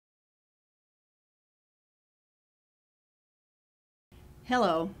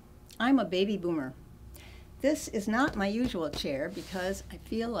Hello, I'm a baby boomer. This is not my usual chair because I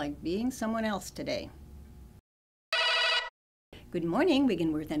feel like being someone else today. Good morning,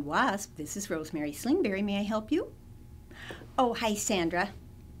 Wiggenworth and Wasp. This is Rosemary Slingberry. May I help you? Oh, hi, Sandra.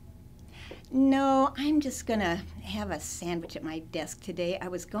 No, I'm just gonna have a sandwich at my desk today. I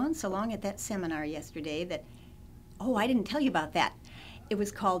was gone so long at that seminar yesterday that, oh, I didn't tell you about that. It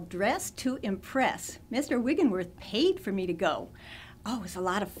was called Dress to Impress. Mr. Wiggenworth paid for me to go. Oh, it was a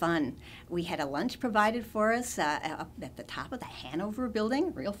lot of fun. We had a lunch provided for us up at the top of the Hanover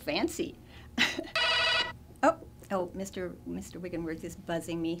building, real fancy. Oh, Mr. Wiggenworth is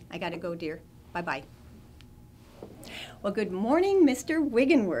buzzing me. I gotta go, dear. Bye-bye. Well, good morning, Mr.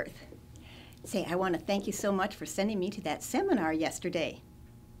 Wiggenworth. Say, I want to thank you so much for sending me to that seminar yesterday.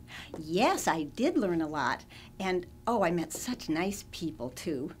 Yes, I did learn a lot. And, oh, I met such nice people,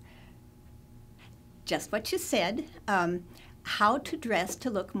 too. Just what you said. How to dress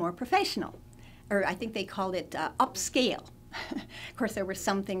to look more professional. Or I think they called it upscale. Of course, there were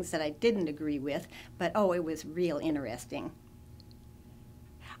some things that I didn't agree with, but oh, it was real interesting.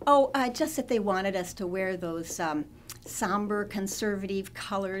 Oh, just that they wanted us to wear those somber conservative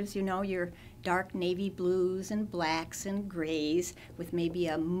colors, you know, your dark navy blues and blacks and grays with maybe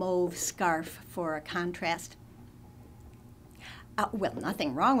a mauve scarf for a contrast. Well,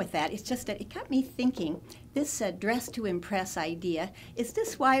 nothing wrong with that. It's just that it got me thinking, this dress to impress idea, is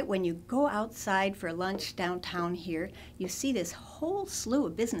this why when you go outside for lunch downtown here, you see this whole slew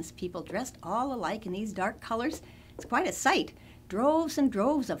of business people dressed all alike in these dark colors? It's quite a sight. Droves and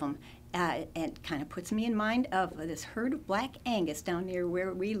droves of them. And kind of puts me in mind of this herd of black Angus down near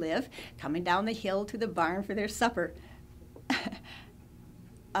where we live, coming down the hill to the barn for their supper.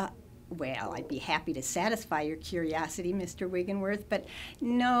 Well, I'd be happy to satisfy your curiosity, Mr. Wiggenworth, but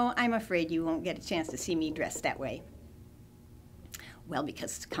no, I'm afraid you won't get a chance to see me dressed that way. Well,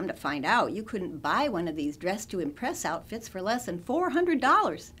 because come to find out, you couldn't buy one of these dress to impress outfits for less than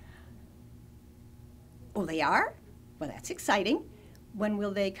 $400. Oh, they are? Well, that's exciting. When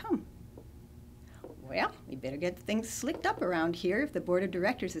will they come? Well, we better get things slicked up around here if the board of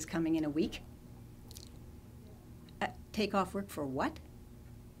directors is coming in a week. Take off work for what?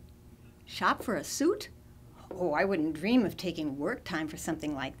 Shop for a suit? Oh, I wouldn't dream of taking work time for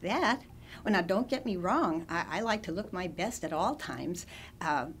something like that. Well, now, don't get me wrong. I like to look my best at all times.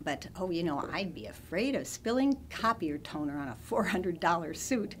 But, oh, you know, I'd be afraid of spilling copier toner on a $400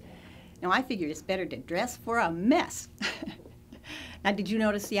 suit. Now, I figured it's better to dress for a mess. Now, did you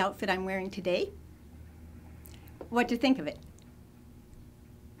notice the outfit I'm wearing today? What'd you think of it?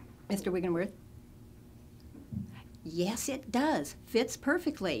 Mr. Wiggenworth? Yes, it does. Fits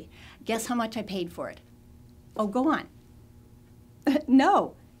perfectly. Guess how much I paid for it? Oh, go on.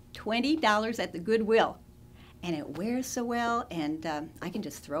 No, $20 at the Goodwill. And it wears so well, and I can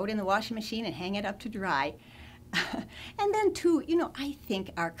just throw it in the washing machine and hang it up to dry. And then, too, you know, I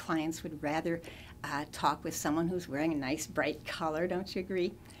think our clients would rather talk with someone who's wearing a nice, bright color. Don't you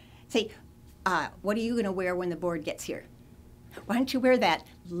agree? Say, what are you going to wear when the board gets here? Why don't you wear that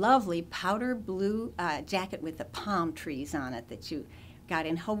lovely powder blue jacket with the palm trees on it that you got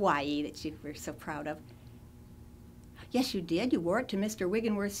in Hawaii that you were so proud of? Yes, you did. You wore it to Mr.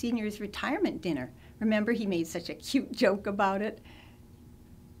 Wiggenworth Sr.'s retirement dinner. Remember, he made such a cute joke about it?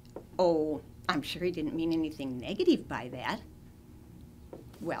 Oh, I'm sure he didn't mean anything negative by that.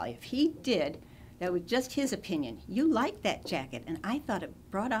 Well, if he did, that was just his opinion. You liked that jacket, and I thought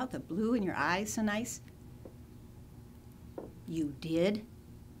it brought out the blue in your eyes so nice. You did?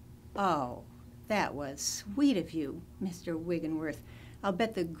 Oh, that was sweet of you, Mr. Wiggenworth. I'll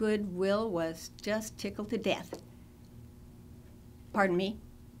bet the Goodwill was just tickled to death. Pardon me?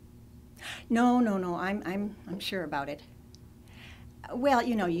 No, I'm sure about it. Well,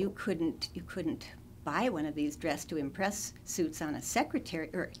 you know, you couldn't buy one of these dress to impress suits on a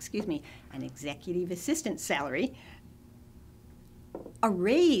an executive assistant salary. A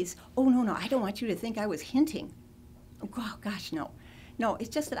raise? Oh, no, I don't want you to think I was hinting. Oh, gosh, no. No, it's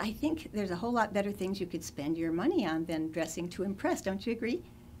just that I think there's a whole lot better things you could spend your money on than dressing to impress. Don't you agree?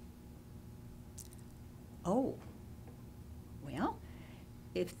 Oh, well,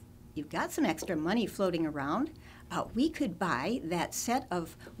 if you've got some extra money floating around, we could buy that set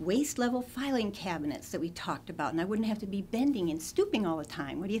of waist-level filing cabinets that we talked about, and I wouldn't have to be bending and stooping all the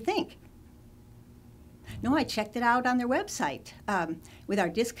time. What do you think? No, I checked it out on their website. With our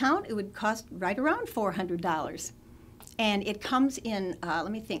discount, it would cost right around $400. And it comes in,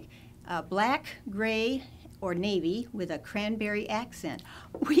 let me think, black, gray, or navy with a cranberry accent.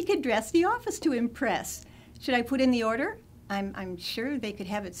 We could dress the office to impress. Should I put in the order? I'm sure they could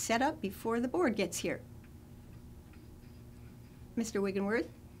have it set up before the board gets here. Mr. Wiggenworth,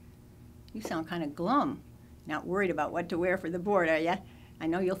 you sound kind of glum. Not worried about what to wear for the board, are you? I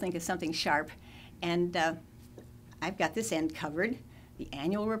know you'll think of something sharp. And I've got this end covered. The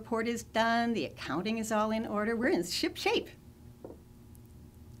annual report is done. The accounting is all in order. We're in ship shape.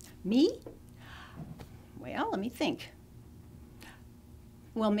 Me? Well, let me think.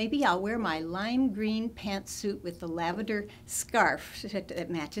 Well, maybe I'll wear my lime green pantsuit with the lavender scarf that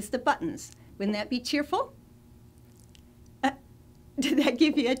matches the buttons. Wouldn't that be cheerful? Did that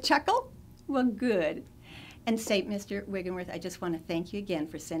give you a chuckle? Well, good. And say, Mr. Wiggenworth, I just want to thank you again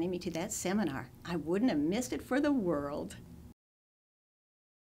for sending me to that seminar. I wouldn't have missed it for the world.